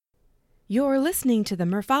You're listening to the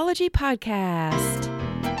Murphology Podcast.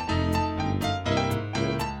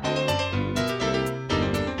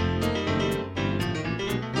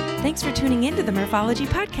 Thanks for tuning in to the Murphology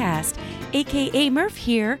Podcast, aka Murph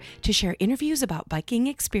here to share interviews about biking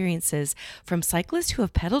experiences from cyclists who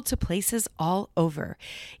have pedaled to places all over.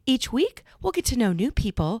 Each week, we'll get to know new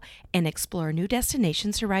people and explore new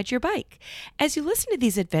destinations to ride your bike. As you listen to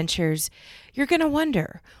these adventures, you're going to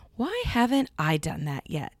wonder, why haven't I done that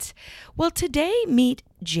yet? Well, today, meet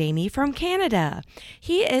Jamie from Canada.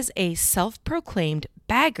 He is a self-proclaimed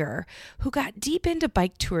bagger who got deep into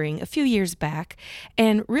bike touring a few years back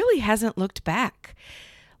and really hasn't looked back.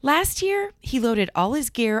 Last year, he loaded all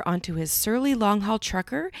his gear onto his Surly long-haul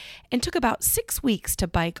trucker and took about 6 weeks to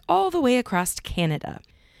bike all the way across Canada.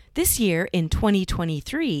 This year, in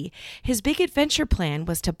 2023, his big adventure plan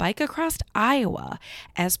was to bike across Iowa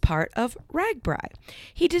as part of RAGBRAI.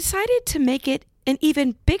 He decided to make it an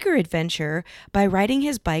even bigger adventure by riding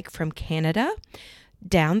his bike from Canada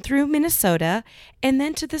down through Minnesota, and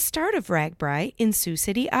then to the start of RAGBRAI in Sioux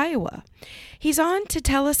City, Iowa. He's on to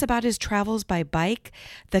tell us about his travels by bike,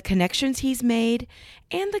 the connections he's made,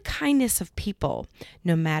 and the kindness of people,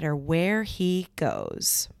 no matter where he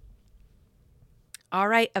goes. All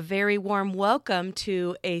right, a very warm welcome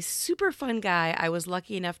to a super fun guy I was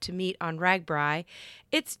lucky enough to meet on RAGBRAI.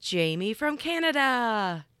 It's Jamie from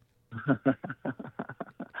Canada.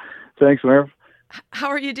 Thanks, Murph. How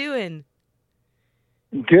are you doing?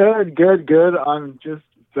 Good. I'm just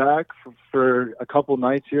back for a couple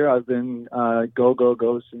nights here. I've been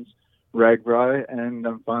go since RAGBRAI, and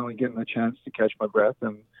I'm finally getting a chance to catch my breath.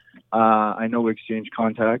 And I know we exchanged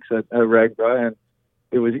contacts at RAGBRAI, and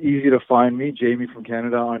it was easy to find me, Jamie from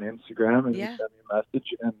Canada, on Instagram, and you sent me a message,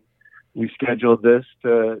 and we scheduled this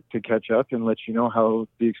to catch up and let you know how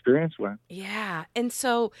the experience went. Yeah. And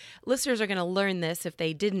so listeners are going to learn this if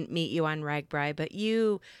they didn't meet you on RAGBRAI, but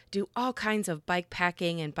you do all kinds of bike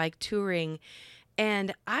packing and bike touring.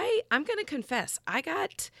 And I'm going to confess, I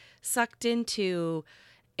got sucked into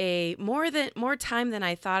more time than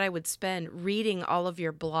I thought I would spend reading all of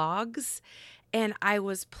your blogs. And I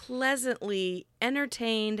was pleasantly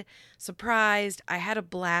entertained, surprised. I had a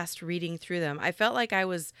blast reading through them. I felt like I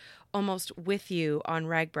was almost with you on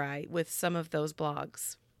RAGBRAI with some of those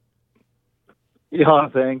blogs. Yeah,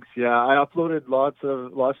 thanks. Yeah, I uploaded lots to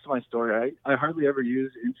my story. I hardly ever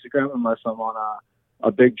use Instagram unless I'm on a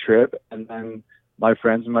big trip. And then my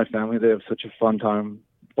friends and my family, they have such a fun time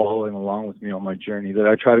following along with me on my journey that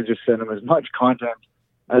I try to just send them as much content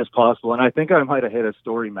as possible. And I think I might have hit a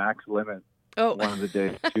story max limit. One of the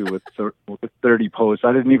days too with 30 posts.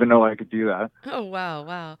 I didn't even know I could do that. Oh,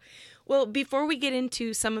 wow. Well, before we get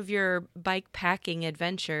into some of your bike packing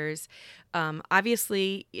adventures,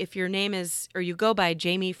 obviously, if your name is, or you go by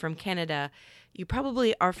Jamie from Canada, you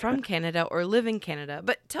probably are from Canada or live in Canada.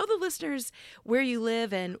 But tell the listeners where you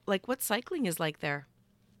live and like what cycling is like there.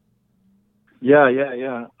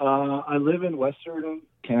 Yeah. I live in Western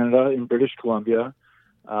Canada in British Columbia.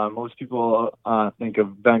 Most people think of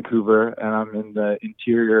Vancouver, and I'm in the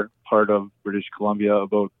interior part of British Columbia,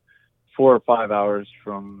 about 4 or 5 hours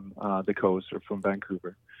from the coast or from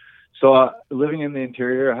Vancouver. So living in the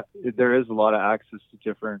interior, there is a lot of access to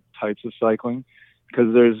different types of cycling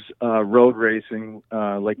because there's road racing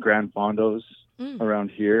like Grand Fondos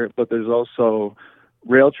around here, but there's also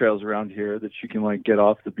rail trails around here that you can like get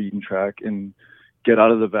off the beaten track and get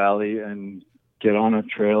out of the valley and get on a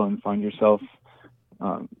trail and find yourself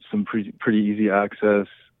some pretty easy access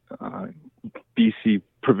BC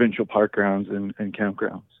provincial park grounds and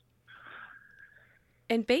campgrounds.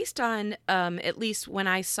 And based on at least when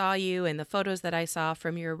I saw you and the photos that I saw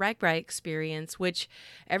from your RAGBRAI experience, which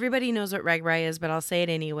everybody knows what RAGBRAI is, but I'll say it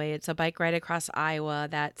anyway. It's a bike ride across Iowa.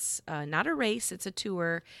 That's not a race. It's a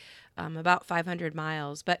tour, about 500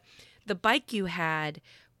 miles. But the bike you had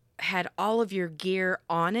all of your gear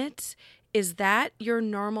on it. Is that your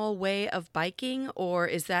normal way of biking, or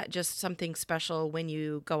is that just something special when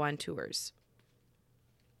you go on tours?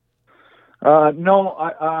 No,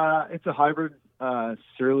 it's a hybrid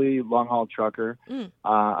Surly long-haul trucker.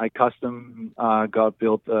 I custom got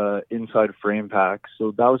built inside frame pack,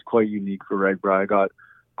 so that was quite unique for RAGBRAI. I got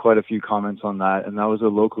quite a few comments on that, and that was a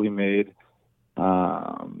locally made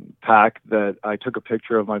pack that I took a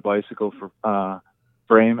picture of my bicycle for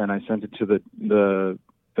frame, and I sent it to the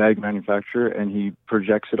bag manufacturer, and he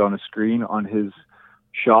projects it on a screen on his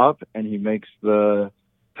shop, and he makes the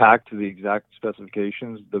pack to the exact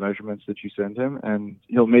specifications, the measurements that you send him, and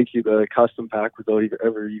he'll make you the custom pack without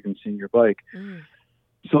ever even seeing your bike.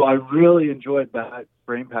 So I really enjoyed that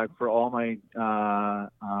frame pack for all my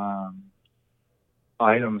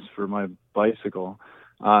items for my bicycle.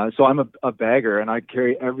 So I'm a bagger, and I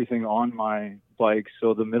carry everything on my bike.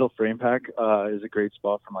 So the middle frame pack is a great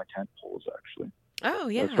spot for my tent poles, actually. Oh,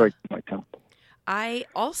 That's yeah. right, my tent. I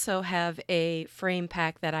also have a frame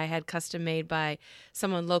pack that I had custom made by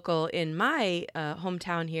someone local in my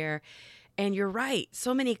hometown here. And you're right.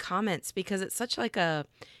 So many comments because it's such like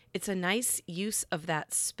it's a nice use of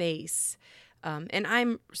that space. And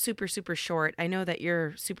I'm super, super short. I know that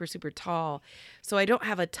you're super, super tall. So I don't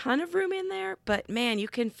have a ton of room in there, but man, you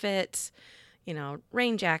can fit,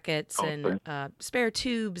 rain jackets and Totally. spare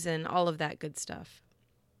tubes and all of that good stuff.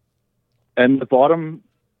 And the bottom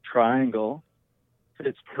triangle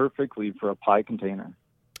fits perfectly for a pie container.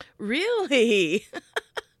 Really?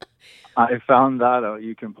 I found that out.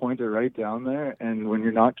 You can point it right down there, and when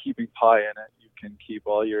you're not keeping pie in it, you can keep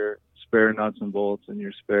all your spare nuts and bolts and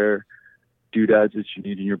your spare doodads that you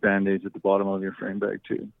need in your band-aids at the bottom of your frame bag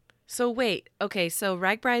too. So wait, okay, so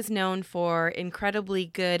RAGBRAI is known for incredibly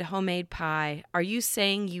good homemade pie. Are you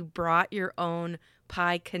saying you brought your own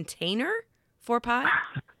pie container for pie?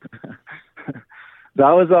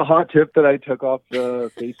 That was a hot tip that I took off the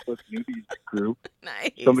Facebook newbies group.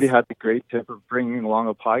 Nice. Somebody had the great tip of bringing along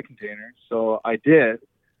a pie container, so I did.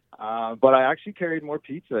 But I actually carried more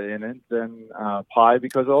pizza in it than pie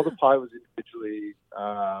because all the pie was individually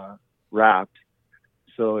wrapped.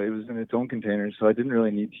 So it was in its own container, so I didn't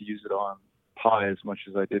really need to use it on pie as much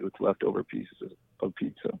as I did with leftover pieces of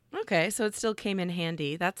pizza. Okay, so it still came in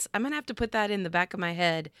handy. I'm gonna have to put that in the back of my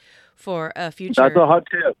head for a future. That's a hot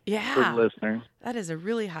tip for the Yeah, listeners. that is a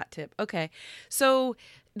really hot tip. Okay, so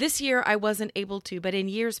this year I wasn't able to, but in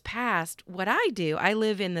years past, what I do, I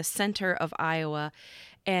live in the center of Iowa,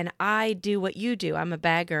 and I do what you do. I'm a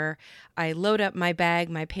bagger. I load up my bag,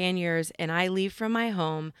 my panniers, and I leave from my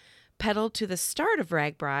home, pedal to the start of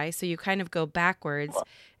RAGBRAI, so you kind of go backwards,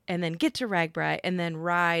 and then get to RAGBRAI, and then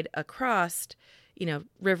ride across,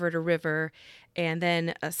 river to river. And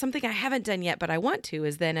then something I haven't done yet, but I want to,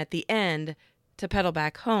 is then at the end to pedal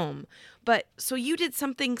back home. But so you did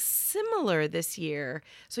something similar this year.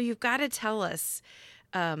 So you've got to tell us,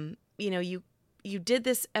 you did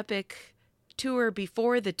this epic tour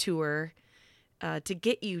before the tour to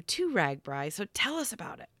get you to RAGBRAI. So tell us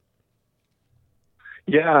about it.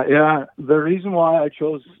 Yeah. The reason why I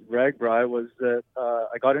chose RAGBRAI was that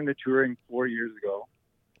I got into touring 4 years ago.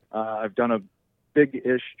 I've done a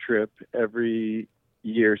big-ish trip every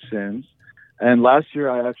year since. And last year,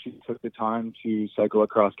 I actually took the time to cycle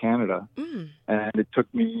across Canada. And it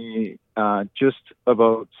took me just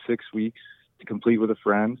about 6 weeks to complete with a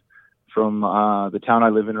friend from the town I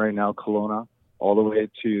live in right now, Kelowna, all the way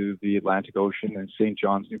to the Atlantic Ocean in St.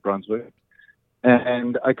 John's, New Brunswick.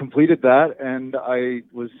 And I completed that, and I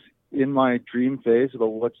was in my dream phase about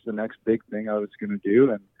what's the next big thing I was going to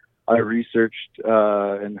do. And I researched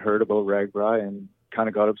and heard about RAGBRAI and kind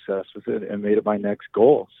of got obsessed with it and made it my next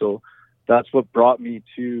goal. So that's what brought me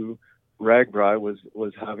to RAGBRAI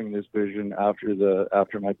was having this vision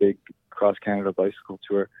after my big cross Canada bicycle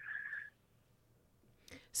tour.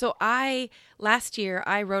 So last year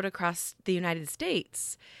I rode across the United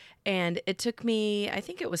States, and it took me, I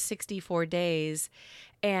think it was 64 days.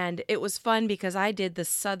 And it was fun because I did the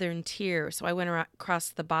southern tier. So I went across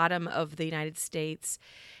the bottom of the United States.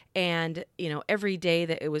 And, every day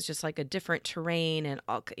that it was just like a different terrain and,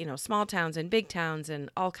 all, small towns and big towns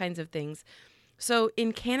and all kinds of things. So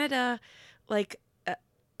in Canada,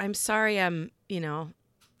 I'm sorry, I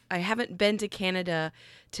haven't been to Canada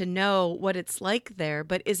to know what it's like there,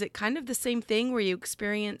 but is it kind of the same thing where you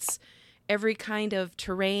experience every kind of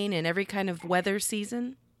terrain and every kind of weather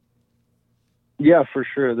season? Yeah, for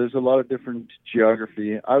sure. There's a lot of different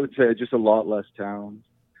geography. I would say just a lot less towns.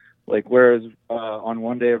 Whereas on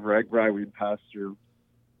one day of RAGBRAI, we'd pass through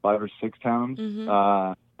 5 or 6 towns.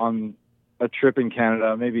 On a trip in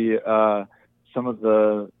Canada, maybe some of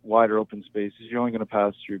the wider open spaces, you're only going to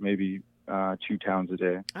pass through maybe 2 towns a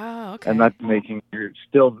day. Oh, okay. And that's making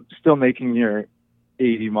still making your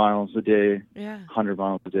 80 miles a day, 100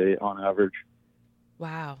 miles a day on average.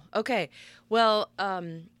 Wow. Okay. Well,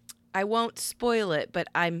 I won't spoil it, but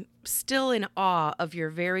I'm still in awe of your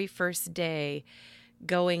very first day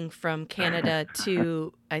going from Canada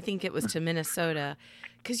to, I think it was to Minnesota,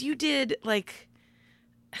 because you did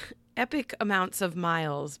epic amounts of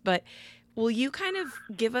miles. But will you kind of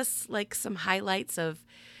give us some highlights of,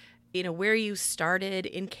 where you started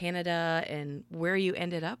in Canada and where you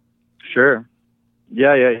ended up? Sure.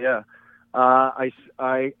 Yeah.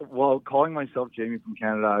 Well, calling myself Jamie from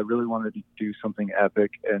Canada, I really wanted to do something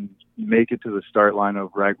epic and make it to the start line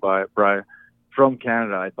of RAGBRAI from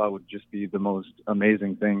Canada. I thought would just be the most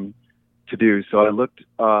amazing thing to do. So I looked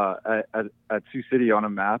at Sioux City on a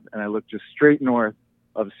map, and I looked just straight north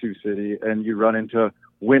of Sioux City, and you run into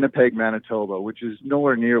Winnipeg, Manitoba, which is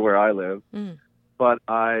nowhere near where I live. Mm. But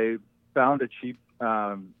I found a cheap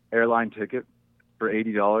airline ticket for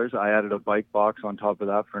 $80. I added a bike box on top of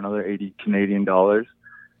that for another 80 Canadian dollars.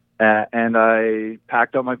 And I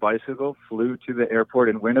packed up my bicycle, flew to the airport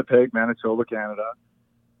in Winnipeg, Manitoba, Canada,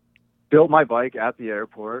 built my bike at the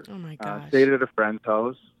airport, Oh my gosh. stayed at a friend's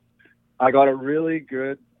house. I got a really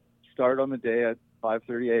good start on the day at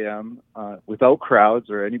 5:30 a.m. Without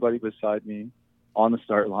crowds or anybody beside me on the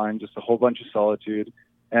start line, just a whole bunch of solitude.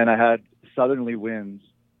 And I had southerly winds.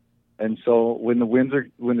 And so when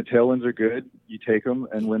the tailwinds are good, you take them.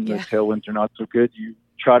 And when the tailwinds are not so good, you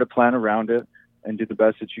try to plan around it and do the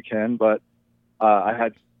best that you can. But I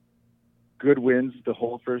had good winds the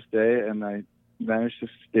whole first day, and I managed to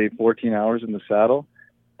stay 14 hours in the saddle.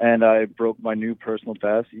 And I broke my new personal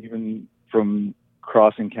best, even from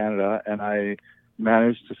crossing Canada. And I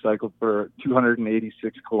managed to cycle for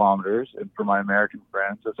 286 kilometers. And for my American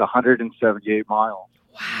friends, that's 178 miles.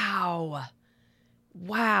 Wow.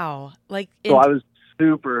 So I was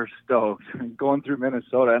super stoked going through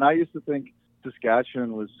Minnesota. And I used to think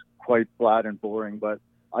Saskatchewan was quite flat and boring, but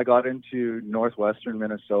I got into northwestern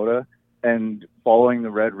Minnesota, and following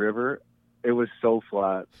the Red River, it was so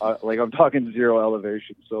flat. I'm talking zero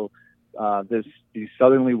elevation. So these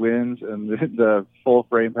southerly winds and the full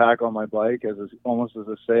frame pack on my bike almost as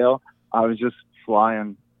a sail, I was just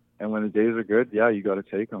flying. And when the days are good, you got to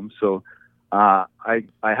take them. So I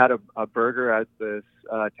had a burger at this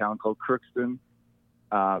town called Crookston,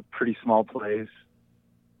 pretty small place.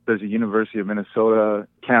 There's a University of Minnesota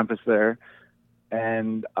campus there.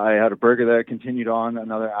 And I had a burger there, continued on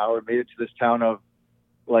another hour, made it to this town of,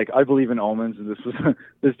 I believe in omens, and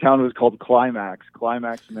this town was called Climax,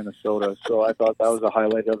 Minnesota. So I thought that was a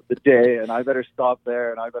highlight of the day, and I better stop there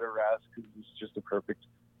and I better rest because it's just a perfect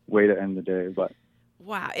way to end the day. But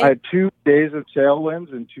wow, I had 2 days of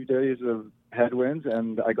tailwinds and 2 days of headwinds,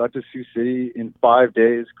 and I got to Sioux City in 5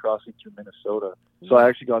 days crossing through Minnesota. So I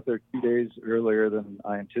actually got there 2 days earlier than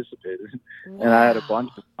I anticipated. Wow. And I had a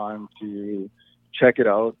bunch of time to check it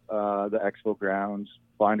out, the expo grounds,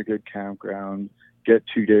 find a good campground, get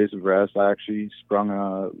 2 days of rest. I actually sprung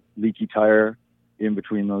a leaky tire in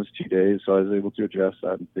between those 2 days, so I was able to adjust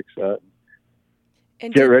that and fix that.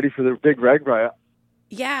 And get ready for the big RAGBRAI.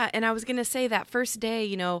 Yeah, and I was going to say that first day,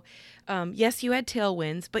 yes, you had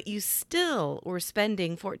tailwinds, but you still were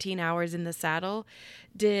spending 14 hours in the saddle.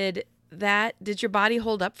 Did your body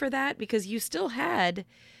hold up for that? Because you still had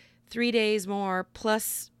 3 days more,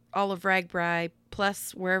 plus all of RAGBRAI,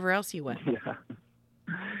 plus wherever else you went. Yeah.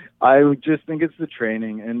 I just think it's the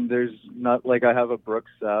training, and there's not I have a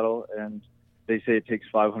Brooks saddle, and they say it takes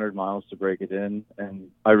 500 miles to break it in,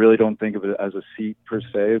 and I really don't think of it as a seat per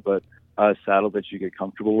se, but a saddle that you get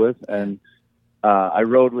comfortable with. And I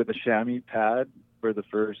rode with a chamois pad for the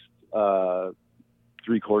first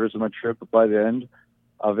 3/4 of my trip, but by the end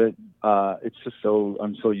of it, it's just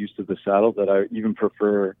I'm so used to the saddle that I even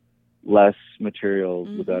prefer less material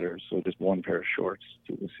the better. So just one pair of shorts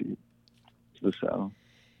to the seat, to the saddle.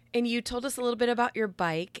 And you told us a little bit about your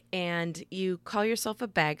bike, and you call yourself a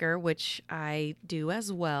bagger, which I do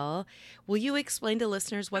as well. Will you explain to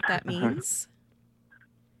listeners what that means?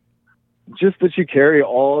 Just that you carry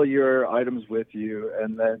all your items with you,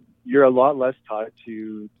 and that you're a lot less tied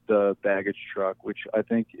to the baggage truck, which I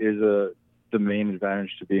think is the main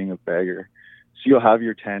advantage to being a bagger. So you'll have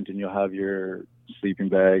your tent and you'll have your sleeping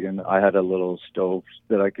bag, and I had a little stove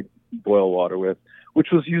that I could boil water with,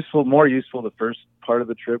 which was more useful the first part of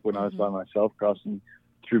the trip when I was by myself crossing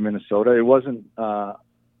through Minnesota. It wasn't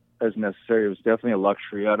as necessary. It was definitely a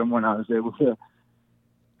luxury item when I was able to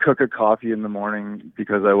cook a coffee in the morning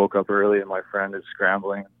because I woke up early and my friend is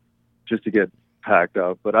scrambling just to get packed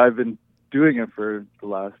up. But I've been doing it for the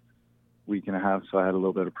last week and a half, so I had a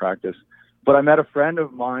little bit of practice. But I met a friend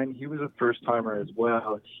of mine. He was a first-timer as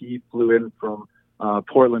well. He flew in from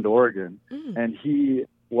Portland, Oregon, and he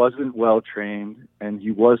wasn't well-trained, and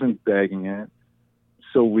he wasn't bagging it.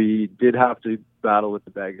 So we did have to battle with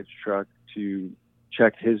the baggage truck to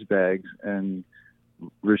check his bags and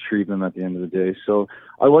retrieve them at the end of the day. So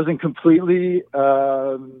I wasn't completely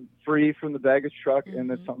free from the baggage truck, and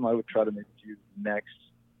that's something I would try to maybe do next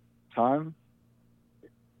time.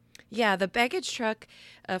 Yeah, the baggage truck,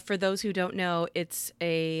 for those who don't know, it's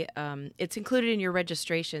included in your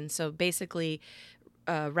registration. So basically,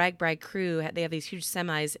 RAGBRAI crew, they have these huge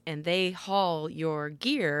semis, and they haul your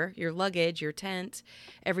gear, your luggage, your tent,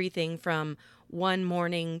 everything from one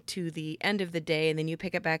morning to the end of the day, and then you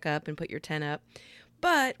pick it back up and put your tent up.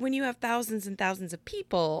 But when you have thousands and thousands of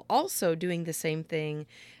people also doing the same thing,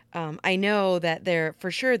 I know that there,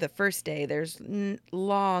 for sure, the first day, there's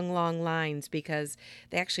long, long lines because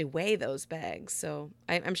they actually weigh those bags. So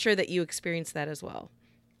I'm sure that you experienced that as well.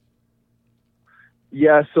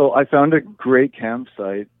 Yeah, so I found a great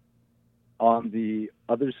campsite on the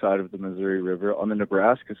other side of the Missouri River. On the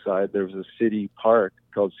Nebraska side, there was a city park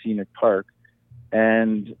called Scenic Park,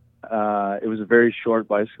 and it was a very short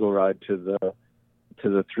bicycle ride to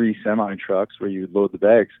the three semi trucks where you load the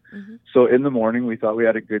bags. Mm-hmm. So in the morning, we thought we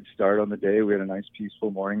had a good start on the day. We had a nice, peaceful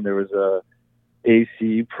morning. There was a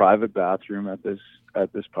AC private bathroom at this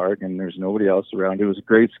park, and there's nobody else around. It was a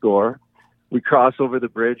great score. We cross over the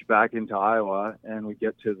bridge back into Iowa, and we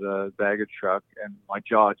get to the baggage truck, and my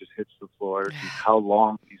jaw just hits the floor. Just how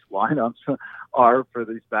long these lineups are for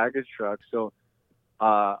these baggage trucks. So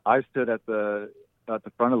I stood at the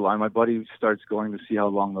front of the line. My buddy starts going to see how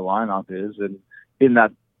long the lineup is, and in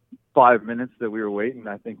that 5 minutes that we were waiting,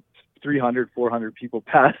 I think 300, 400 people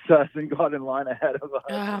passed us and got in line ahead of us.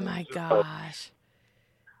 Oh my gosh!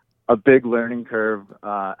 A big learning curve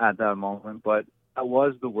at that moment, but that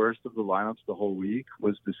was the worst of the lineups the whole week,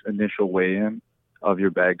 was this initial weigh-in of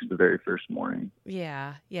your bags the very first morning.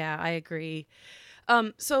 Yeah, I agree.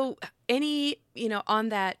 So on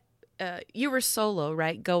that, you were solo,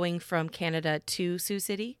 right? Going from Canada to Sioux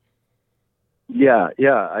City? Yeah.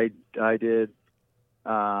 I did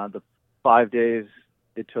the 5 days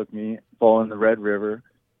it took me following the Red River,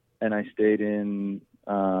 and I stayed in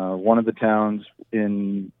one of the towns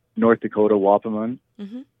in North Dakota, Wapamun.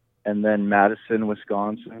 Mm-hmm. And then Madison,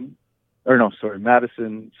 Minnesota,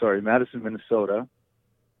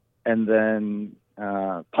 and then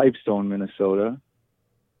Pipestone, Minnesota,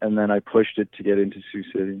 and then I pushed it to get into Sioux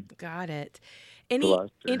City. Got it. Any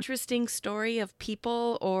interesting story of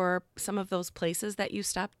people or some of those places that you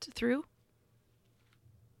stopped through?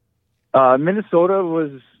 Minnesota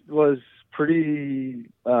was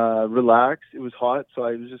pretty relaxed. It was hot, so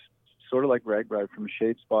I was just sort of like RAGBRAI, from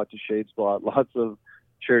shade spot to shade spot. Lots of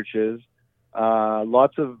churches,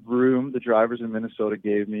 lots of room the drivers in Minnesota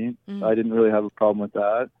gave me. I didn't really have a problem with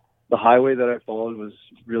that. The highway that I followed was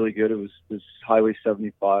really good. It was this Highway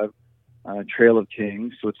 75, Trail of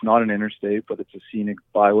Kings. So it's not an interstate, but it's a scenic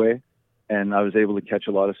byway. And I was able to catch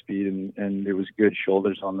a lot of speed, and there was good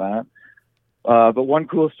shoulders on that. But one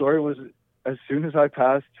cool story was, as soon as I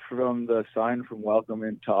passed from the sign from Welcome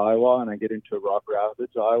into Iowa and I get into Rock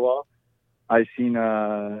Rapids, Iowa, I seen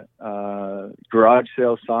a garage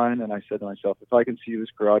sale sign, and I said to myself, if I can see this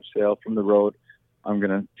garage sale from the road, I'm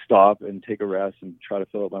going to stop and take a rest and try to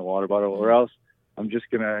fill up my water bottle, or else I'm just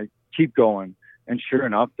going to keep going. And sure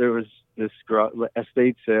enough, there was this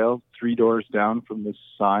estate sale 3 doors down from this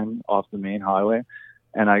sign off the main highway.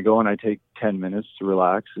 And I go and I take 10 minutes to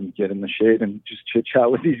relax and get in the shade and just chit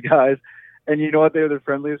chat with these guys. And you know what? They were the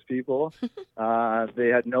friendliest people. They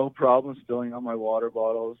had no problems filling up my water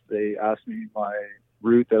bottles. They asked me my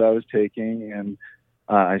route that I was taking, and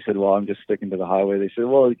I said, well, I'm just sticking to the highway. They said,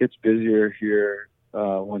 well, it gets busier here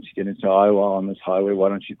once you get into Iowa on this highway. Why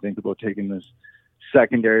don't you think about taking this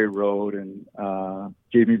secondary road? And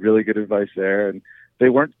gave me really good advice there. And they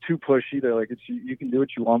weren't too pushy. They're like, you can do what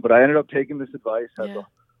you want. But I ended up taking this advice, had the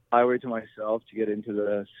highway to myself to get into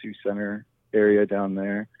the Sioux Center area down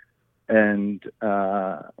there. And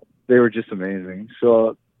they were just amazing.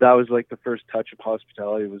 So that was like the first touch of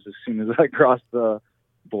hospitality, was as soon as I crossed the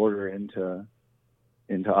border into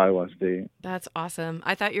Iowa State. That's awesome.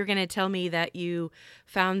 I thought you were going to tell me that you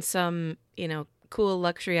found some, cool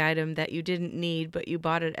luxury item that you didn't need, but you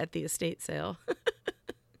bought it at the estate sale.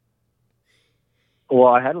 Well,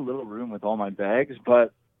 I had a little room with all my bags,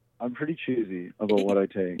 but I'm pretty choosy about what I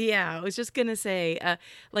take. Yeah, I was just going to say,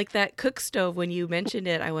 like that cook stove, when you mentioned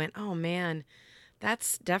it, I went, oh man,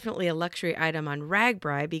 that's definitely a luxury item on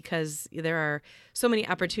RAGBRAI, because there are so many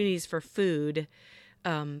opportunities for food,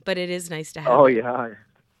 but it is nice to have. Oh, yeah.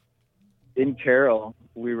 In Carroll,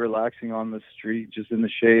 we were relaxing on the street, just in the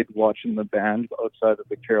shade, watching the band outside of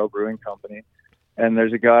the Carroll Brewing Company. And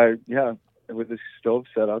there's a guy, with his stove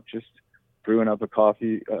set up, just brewing up a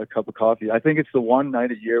cup of coffee. I think it's the one night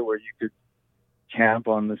a year where you could camp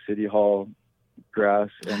on the City Hall grass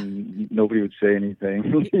and nobody would say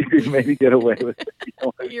anything. You could maybe get away with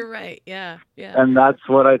it. You're right. Yeah. And that's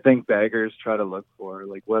what I think baggers try to look for,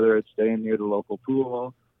 like whether it's staying near the local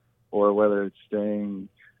pool or whether it's staying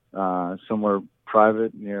somewhere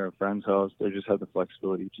private near a friend's house. They just have the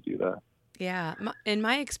flexibility to do that. Yeah. In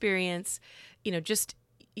my experience, just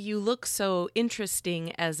you look so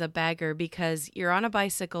interesting as a bagger because you're on a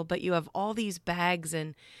bicycle, but you have all these bags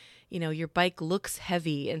and your bike looks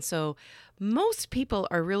heavy. And so most people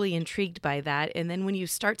are really intrigued by that. And then when you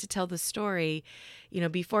start to tell the story,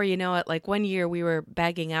 before you know it, like one year we were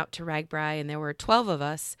bagging out to RAGBRAI and there were 12 of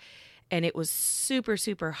us and it was super,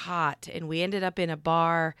 super hot. And we ended up in a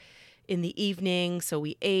bar in the evening. So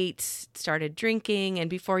we ate, started drinking. And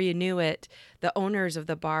before you knew it, the owners of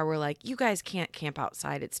the bar were like, you guys can't camp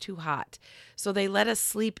outside. It's too hot. So they let us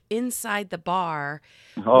sleep inside the bar,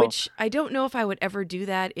 which I don't know if I would ever do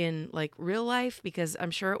that in like real life because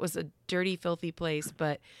I'm sure it was a dirty, filthy place.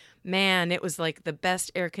 But man, it was like the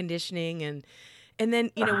best air conditioning. And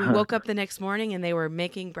then, we woke up the next morning and they were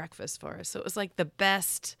making breakfast for us. So it was like the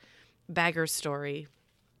best bagger story.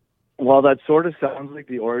 Well, that sort of sounds like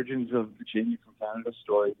the origins of the Jamie from Canada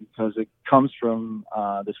story because it comes from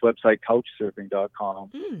this website, couchsurfing.com.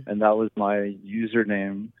 And that was my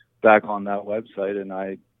username back on that website. And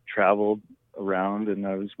I traveled around and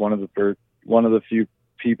I was one of the few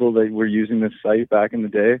people that were using this site back in the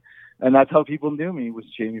day. And that's how people knew me, was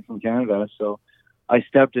Jamie from Canada. So I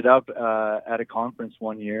stepped it up at a conference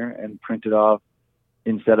one year and printed off,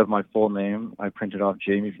 instead of my full name, I printed off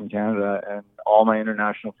Jamie from Canada, and all my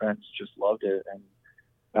international friends just loved it.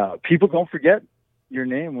 And people don't forget your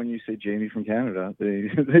name when you say Jamie from Canada.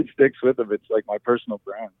 It sticks with them. It's like my personal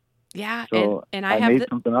brand. Yeah, so and I made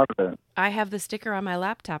something out of it. I have the sticker on my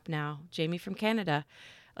laptop now, Jamie from Canada.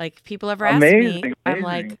 Like, people ever ask me, I'm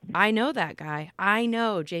like, I know that guy. I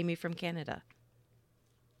know Jamie from Canada.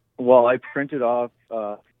 Well, I printed off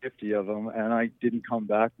 50 of them, and I didn't come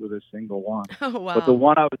back with a single one. Oh, wow. But the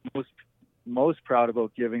one I was most proud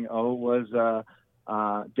about giving was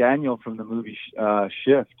Daniel from the movie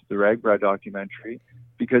Shift, the RAGBRAI documentary,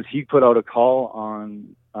 because he put out a call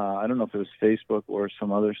on, I don't know if it was Facebook or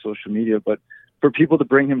some other social media, but for people to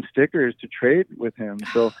bring him stickers to trade with him.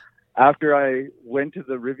 So after I went to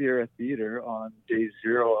the Riviera Theater on day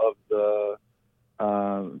 0 of the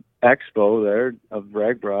expo there of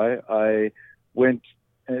RAGBRAI, I went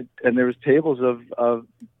and there was tables of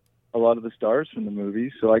a lot of the stars from the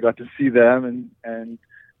movie, so I got to see them, and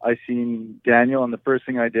I seen Daniel, and the first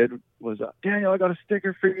thing I did was, Daniel, I got a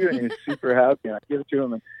sticker for you, and he was super happy, and I gave it to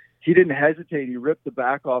him, and he didn't hesitate. He ripped the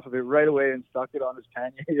back off of it right away and stuck it on his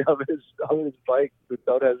pannier of his bike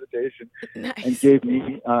without hesitation. Nice. And gave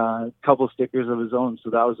me a couple stickers of his own.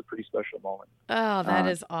 So that was a pretty special moment. Oh, that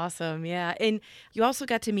is awesome. Yeah. And you also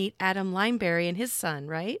got to meet Adam Lineberry and his son,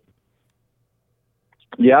 right?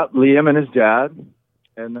 Yeah, Liam and his dad.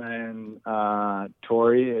 And then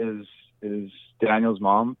Tori is Daniel's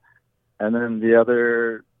mom. And then the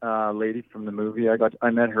other lady from the movie, I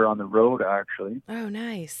met her on the road, actually. Oh,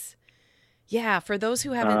 nice. Yeah, for those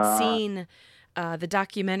who haven't seen the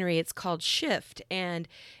documentary, it's called Shift, and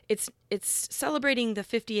it's celebrating the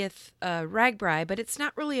 50th RAGBRAI, but it's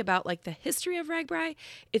not really about like the history of RAGBRAI.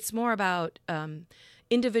 It's more about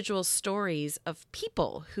individual stories of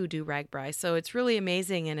people who do RAGBRAI. So it's really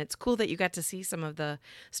amazing, and it's cool that you got to see some of the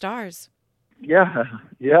stars. Yeah.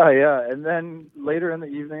 And then later in the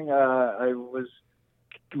evening, I was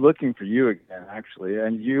looking for you again, actually,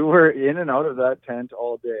 and you were in and out of that tent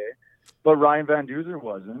all day, but Ryan Van Duzer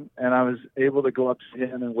wasn't, and I was able to go up to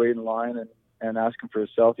him and wait in line and ask him for a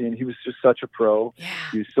selfie, and he was just such a pro. Yeah.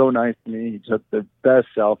 He was so nice to me. He took the best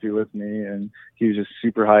selfie with me, and he was just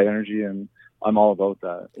super high energy, and I'm all about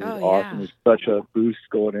that. It was awesome. It was such a boost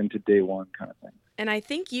going into day one kind of thing. And I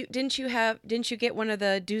think didn't you get one of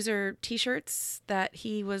the Duzer t-shirts that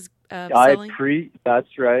he was selling?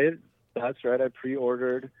 That's right. I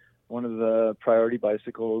pre-ordered one of the Priority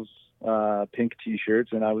Bicycles pink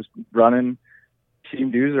t-shirts, and I was running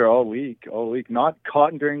Team Duzer all week. Not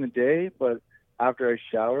cotton during the day, but after I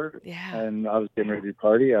showered and I was getting ready to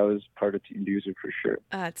party, I was part of Team Duzer for sure.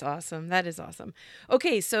 That's awesome. That is awesome.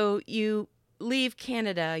 Okay, so you leave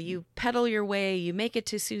Canada, you pedal your way, you make it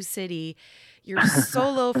to Sioux City, you're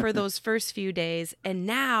solo for those first few days, and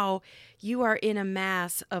now you are in a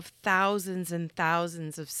mass of thousands and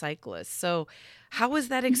thousands of cyclists. So how was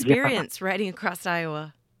that experience riding across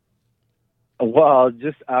Iowa? Well,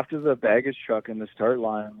 just after the baggage truck and the start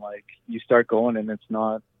line, like you start going and it's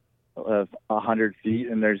not 100 feet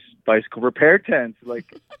and there's bicycle repair tents. Like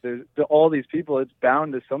there's all these people, it's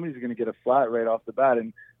bound to somebody's going to get a flat right off the bat,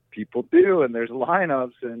 and people do, and there's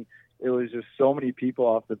lineups, and it was just so many people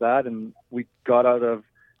off the bat. And we got out of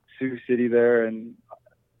Sioux City there, and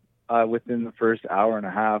within the first hour and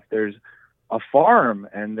a half, there's a farm,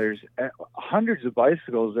 and there's hundreds of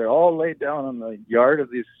bicycles. They're all laid down on the yard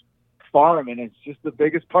of this farm, and it's just the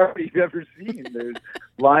biggest party you've ever seen. There's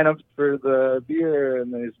lineups for the beer,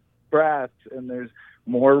 and there's brats, and there's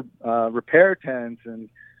more repair tents, and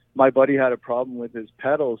my buddy had a problem with his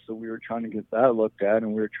pedals, so we were trying to get that looked at,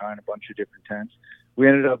 and we were trying a bunch of different tents. We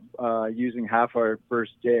ended up using half our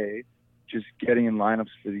first day just getting in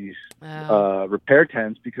lineups for these repair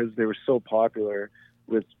tents because they were so popular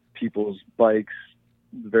with people's bikes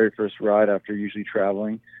the very first ride after usually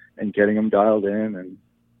traveling and getting them dialed in. And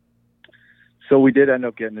so we did end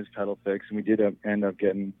up getting his pedal fixed, and we did end up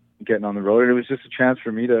getting on the road. And it was just a chance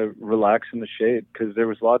for me to relax in the shade because there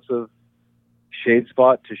was lots of shade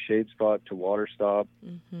spot to water stop,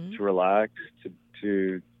 to relax,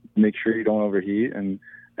 to make sure you don't overheat. And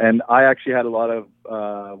I actually had a lot of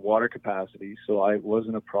water capacity, so it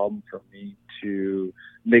wasn't a problem for me to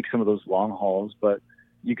make some of those long hauls. But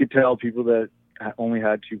you could tell people that only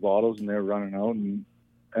had 2 bottles and they were running out.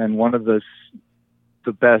 And one of the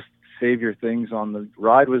best savior things on the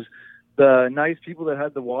ride was the nice people that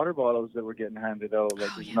had the water bottles that were getting handed out.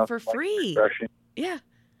 Like, for free. Yeah.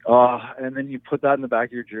 And then you put that in the back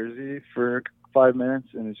of your jersey for 5 minutes,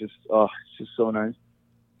 and it's just so nice.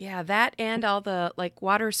 Yeah, that and all the like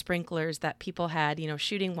water sprinklers that people had,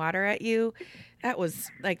 shooting water at you. That was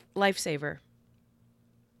like lifesaver.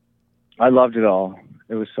 I loved it all.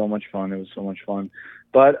 It was so much fun.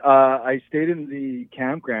 But I stayed in the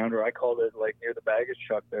campground, or I called it like near the baggage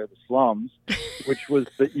truck there, the slums, which was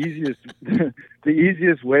the easiest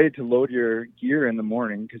way to load your gear in the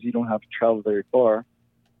morning because you don't have to travel very far.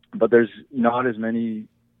 But there's not as many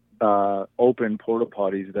open porta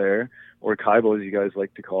potties there, or kaibos, you guys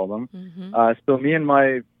like to call them. So me and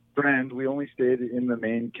my friend, we only stayed in the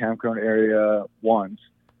main campground area once.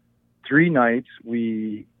 3 nights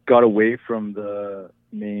we got away from the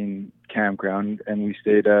main campground, and we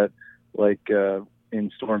stayed at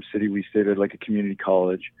in Storm City, we stayed at like a community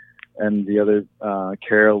college, and the other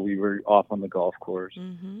Carroll, we were off on the golf course.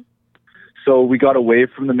 So we got away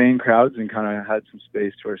from the main crowds and kind of had some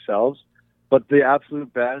space to ourselves. But the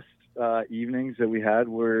absolute best evenings that we had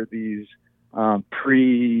were these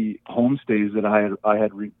pre-homestays that I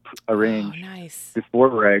had arranged before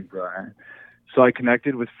RAGBRAI. So I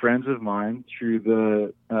connected with friends of mine through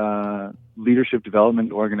the leadership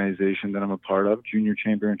development organization that I'm a part of, Junior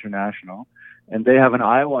Chamber International, and they have an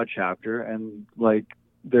Iowa chapter, and like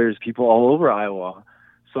there's people all over Iowa.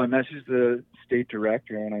 So I messaged the state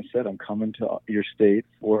director and I said, I'm coming to your state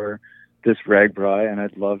for this RAGBRAI, and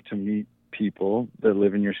I'd love to meet people that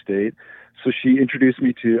live in your state. So she introduced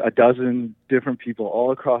me to a dozen different people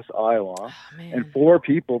all across Iowa, and 4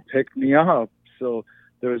 people picked me up. So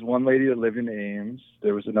there was one lady that lived in Ames.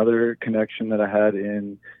 There was another connection that I had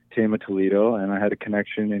in Tama, Toledo, and I had a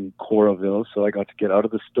connection in Coralville. So I got to get out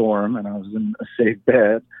of the storm, and I was in a safe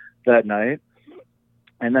bed that night.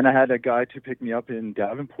 And then I had a guy to pick me up in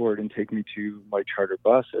Davenport and take me to my charter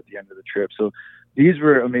bus at the end of the trip. So these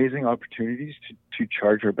were amazing opportunities to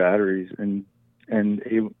charge our batteries and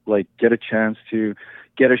get a chance to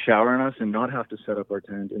get a shower on us and not have to set up our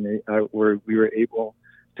tent. And we were able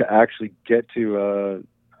to actually get to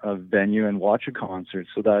a venue and watch a concert.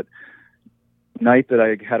 So that night that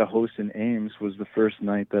I had a host in Ames was the first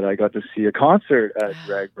night that I got to see a concert at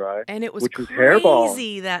RAGBRAI. And it was crazy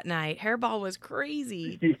Hairball. That night. Hairball was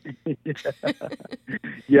crazy.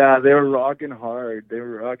 Yeah, they were rocking hard. They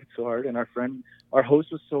were rocking so hard. And our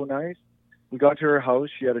host was so nice. We got to her house.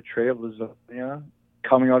 She had a tray of lasagna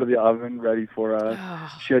coming out of the oven ready for us.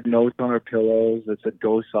 She had notes on her pillows that said,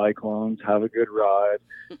 "Go Cyclones, have a good ride."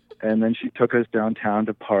 And then she took us downtown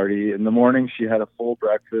to party. In the morning, she had a full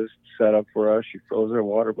breakfast set up for us. She froze our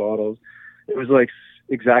water bottles. It was like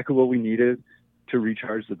exactly what we needed to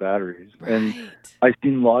recharge the batteries. Right. And I've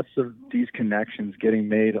seen lots of these connections getting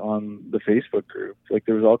made on the Facebook group. Like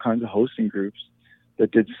there was all kinds of hosting groups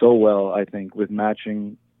that did so well, I think, with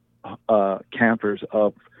matching campers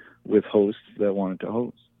up with hosts that wanted to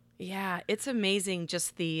host. Yeah, it's amazing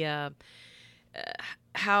just the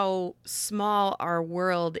how small our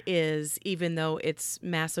world is, even though it's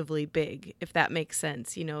massively big, if that makes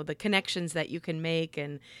sense. The connections that you can make,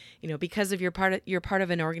 and because of you're part of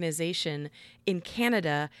an organization in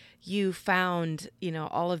Canada, you found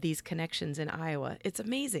all of these connections in Iowa. It's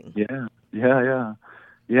amazing. Yeah,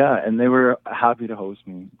 and they were happy to host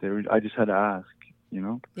me. I just had to ask.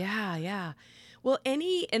 Yeah. Well, and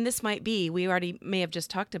this might be, we already may have just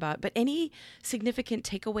talked about, but any significant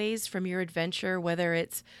takeaways from your adventure, whether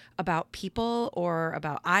it's about people or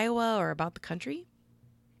about Iowa or about the country?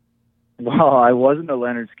 Well, I wasn't a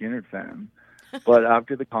Leonard Skinner fan, but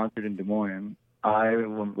after the concert in Des Moines, I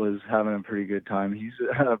was having a pretty good time. He's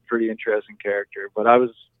a pretty interesting character, but I was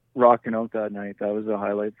rocking out that night. That was a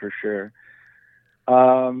highlight for sure.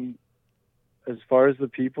 As far as the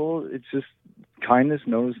people, it's just kindness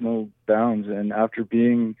knows no bounds. And after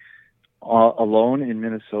being alone in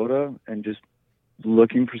Minnesota and just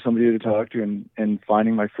looking for somebody to talk to and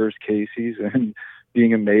finding my first Casey's and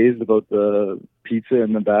being amazed about the pizza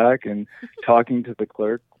in the back and talking to the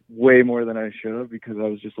clerk way more than I should have because I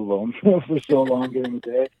was just alone for so long during the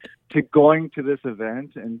day, to going to this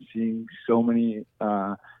event and seeing so many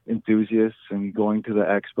enthusiasts and going to the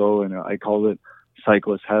expo, and I called it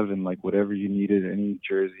cyclist heaven, like whatever you needed, any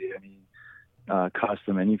jersey, any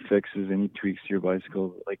custom, any fixes, any tweaks to your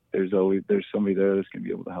bicycle, like there's somebody there that's going to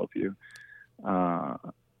be able to help you.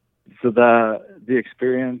 So the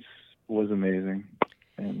experience was amazing.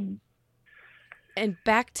 And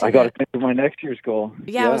back to I got to think of my next year's goal.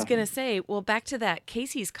 Yeah, I was going to say, well, back to that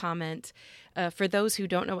Casey's comment. For those who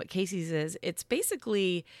don't know what Casey's is, it's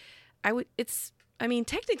basically,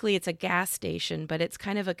 technically it's a gas station, but it's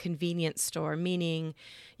kind of a convenience store, meaning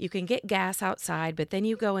you can get gas outside, but then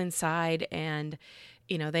you go inside and,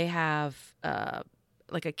 they have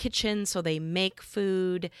like a kitchen, so they make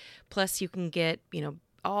food. Plus you can get,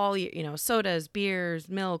 all your, sodas, beers,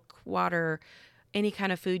 milk, water, any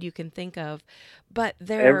kind of food you can think of. But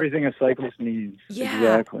they're everything a cyclist needs. Yeah.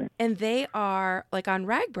 Exactly. And they are like on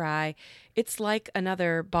RAGBRAI, it's like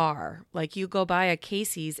another bar. Like you go by a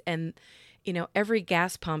Casey's and every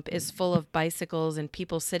gas pump is full of bicycles and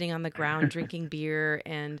people sitting on the ground drinking beer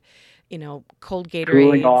and cold Gatorades.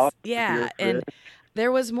 Cooling off. Yeah. And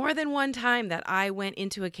there was more than one time that I went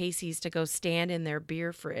into a Casey's to go stand in their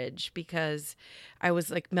beer fridge because I was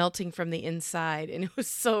like melting from the inside, and it was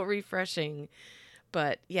so refreshing.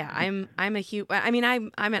 But yeah, I am an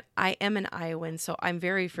Iowan, so I'm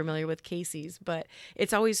very familiar with Casey's, but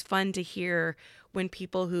it's always fun to hear when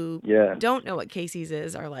people who don't know what Casey's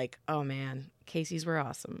is are like, "Oh man, Casey's were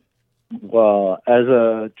awesome." Well, as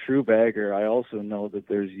a true bagger, I also know that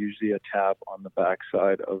there's usually a tap on the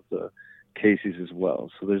backside of the Casey's as well.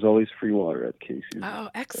 So there's always free water at Casey's. Oh,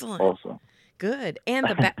 excellent. Also. Good. And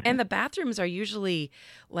the bathrooms are usually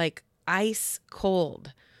like ice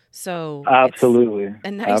cold. So absolutely, it's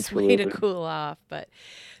a nice way to cool off. But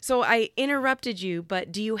so I interrupted you,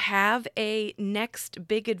 but do you have a next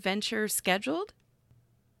big adventure scheduled?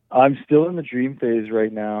 I'm still in the dream phase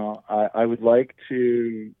right now. I would like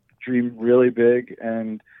to dream really big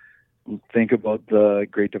and think about the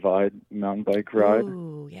Great Divide mountain bike ride.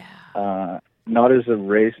 Ooh, yeah. Not as a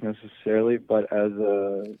race necessarily, but as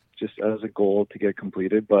a goal to get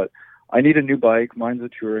completed. But I need a new bike. Mine's a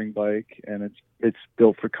touring bike, and it's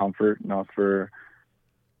built for comfort, not for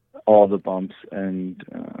all the bumps and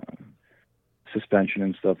suspension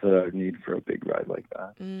and stuff that I would need for a big ride like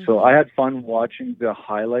that. Mm-hmm. So I had fun watching the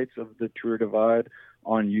highlights of the Tour Divide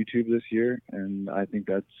on YouTube this year, and I think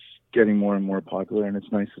that's getting more and more popular, and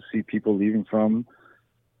it's nice to see people leaving from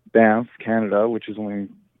Banff, Canada, which is only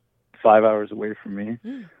 5 hours away from me,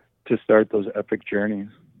 to start those epic journeys.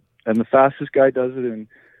 And the fastest guy does it in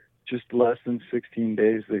just less than 16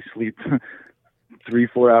 days. They sleep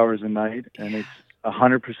 3-4 hours a night, and it's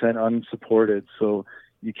 100% unsupported. So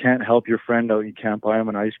you can't help your friend out. You can't buy him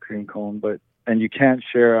an ice cream cone, and you can't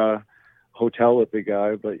share a hotel with the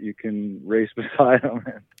guy, but you can race beside him.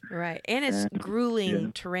 Right. And it's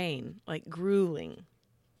grueling terrain, like grueling.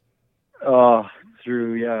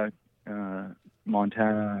 Through,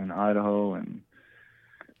 Montana and Idaho and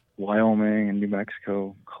Wyoming and New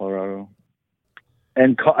Mexico, Colorado.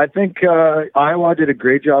 And I think Iowa did a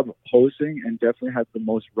great job hosting and definitely had the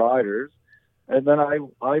most riders. And then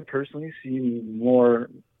I personally seen more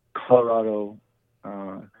Colorado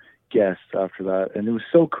guests after that. And it was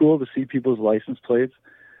so cool to see people's license plates,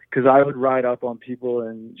 because I would ride up on people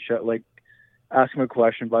and ask them a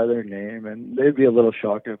question by their name, and they'd be a little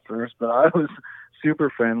shocked at first, but I was super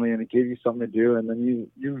friendly, and it gave you something to do. And then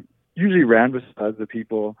you usually ran beside the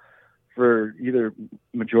people for either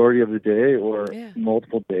majority of the day or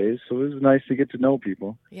multiple days. So it was nice to get to know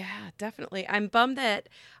people. Yeah, definitely. I'm bummed that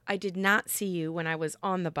I did not see you when I was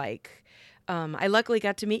on the bike. I luckily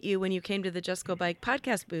got to meet you when you came to the Just Go Bike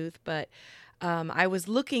podcast booth, but I was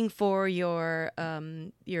looking for your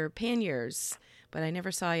panniers, but I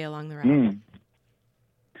never saw you along the route.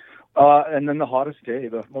 And then the hottest day,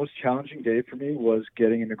 the most challenging day for me was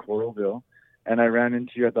getting into Coralville. And I ran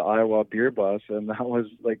into you at the Iowa beer bus, and that was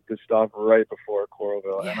like the stop right before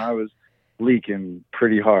Coralville. Yeah. And I was leaking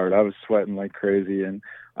pretty hard. I was sweating like crazy, and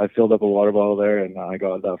I filled up a water bottle there, and I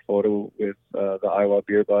got that photo with the Iowa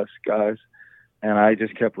beer bus guys, and I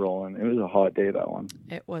just kept rolling. It was a hot day, that one.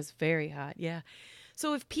 It was very hot, yeah.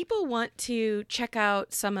 So if people want to check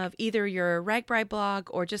out some of either your RAGBRAI blog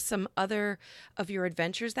or just some other of your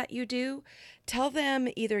adventures that you do, tell them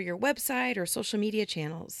either your website or social media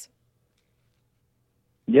channels.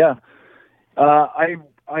 Yeah. I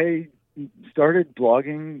started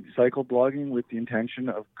blogging, cycle blogging, with the intention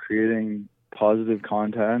of creating positive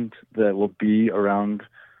content that will be around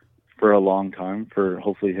for a long time, for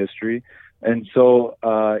hopefully history. And so,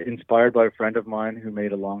 inspired by a friend of mine who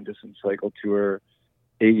made a long distance cycle tour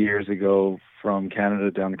 8 years ago from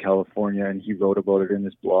Canada down to California, and he wrote about it in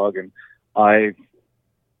his blog, and I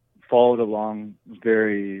followed along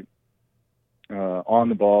very on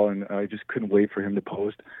the ball, and I just couldn't wait for him to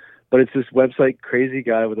post. But it's this website,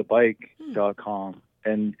 crazyguyWithABike.com,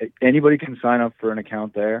 and anybody can sign up for an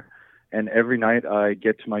account there. And every night I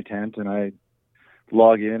get to my tent and I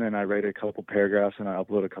log in and I write a couple paragraphs and I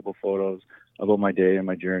upload a couple photos about my day and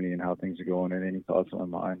my journey and how things are going and any thoughts on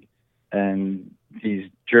my mind. And these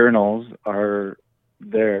journals are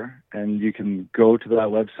there, and you can go to that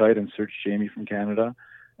website and search Jamie from Canada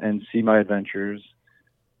and see my adventures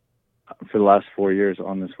for the last 4 years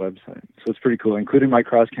on this website. So it's pretty cool, including my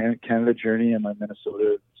cross Canada journey and my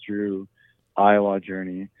Minnesota through Iowa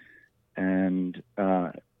journey, and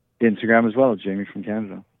Instagram as well, Jamie from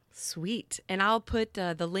Canada. Sweet. And I'll put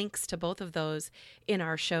the links to both of those in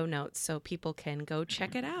our show notes so people can go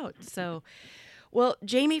check it out. So, well,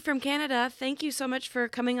 Jamie from Canada, thank you so much for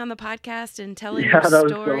coming on the podcast and telling your story. That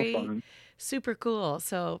was so fun. Super cool.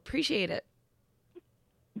 So appreciate it.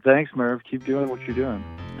 Thanks, Merv. Keep doing what you're doing.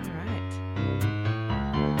 All right.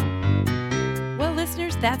 Well,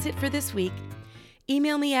 listeners, that's it for this week.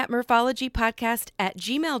 Email me at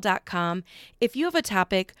murphologypodcast@gmail.com if you have a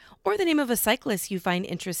topic or the name of a cyclist you find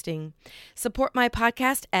interesting. Support my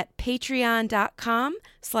podcast at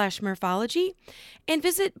patreon.com/murphology and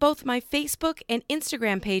visit both my Facebook and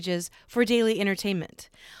Instagram pages for daily entertainment.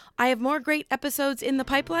 I have more great episodes in the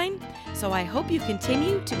pipeline, so I hope you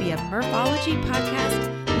continue to be a Murphology podcast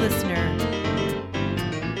listener.